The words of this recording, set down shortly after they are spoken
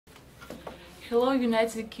Hello,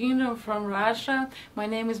 United Kingdom from Russia. My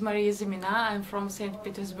name is Zimina. I'm from St.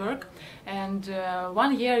 Petersburg, and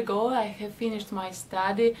 1 year ago I have finished my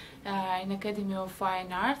study in Academy of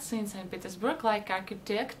Fine Arts in St. Petersburg, like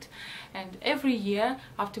architect. And every year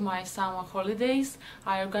after my summer holidays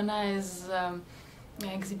I organize an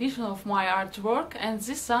exhibition of my artwork, and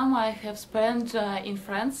this summer I have spent in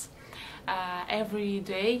France. Every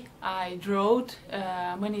day I drew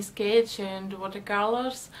many sketches and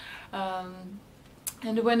watercolors,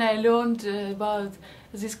 and when I learned about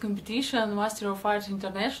this competition, Master of Arts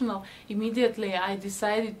International, immediately I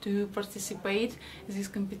decided to participate in this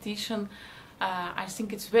competition. I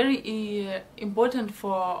think it's very important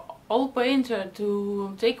for all painters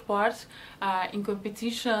to take part in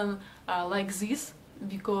competition like this,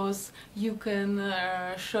 because you can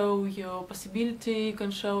show your possibility, you can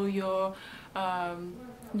show your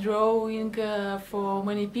drawing for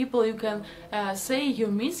many people, you can say your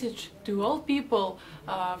message to all people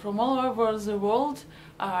from all over the world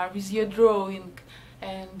with your drawing.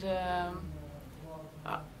 And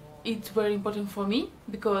it's very important for me,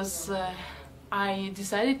 because I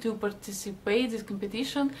decided to participate in this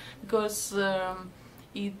competition because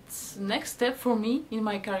it's next step for me in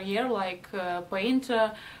my career like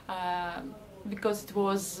painter, because it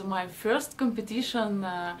was my first competition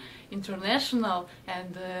international,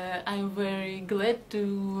 and I'm very glad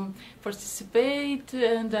to participate,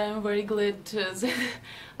 and I'm very glad that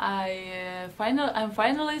I'm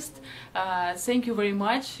finalist. Thank you very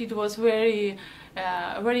much. It was very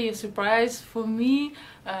very surprise for me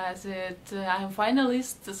that I'm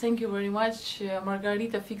finalist. Thank you very much,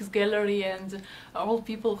 Margarita Fix Gallery and all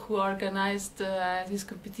people who organized this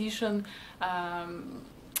competition.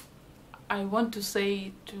 I want to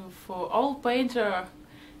say for all painter,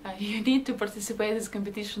 you need to participate in this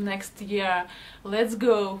competition next year. Let's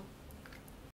go!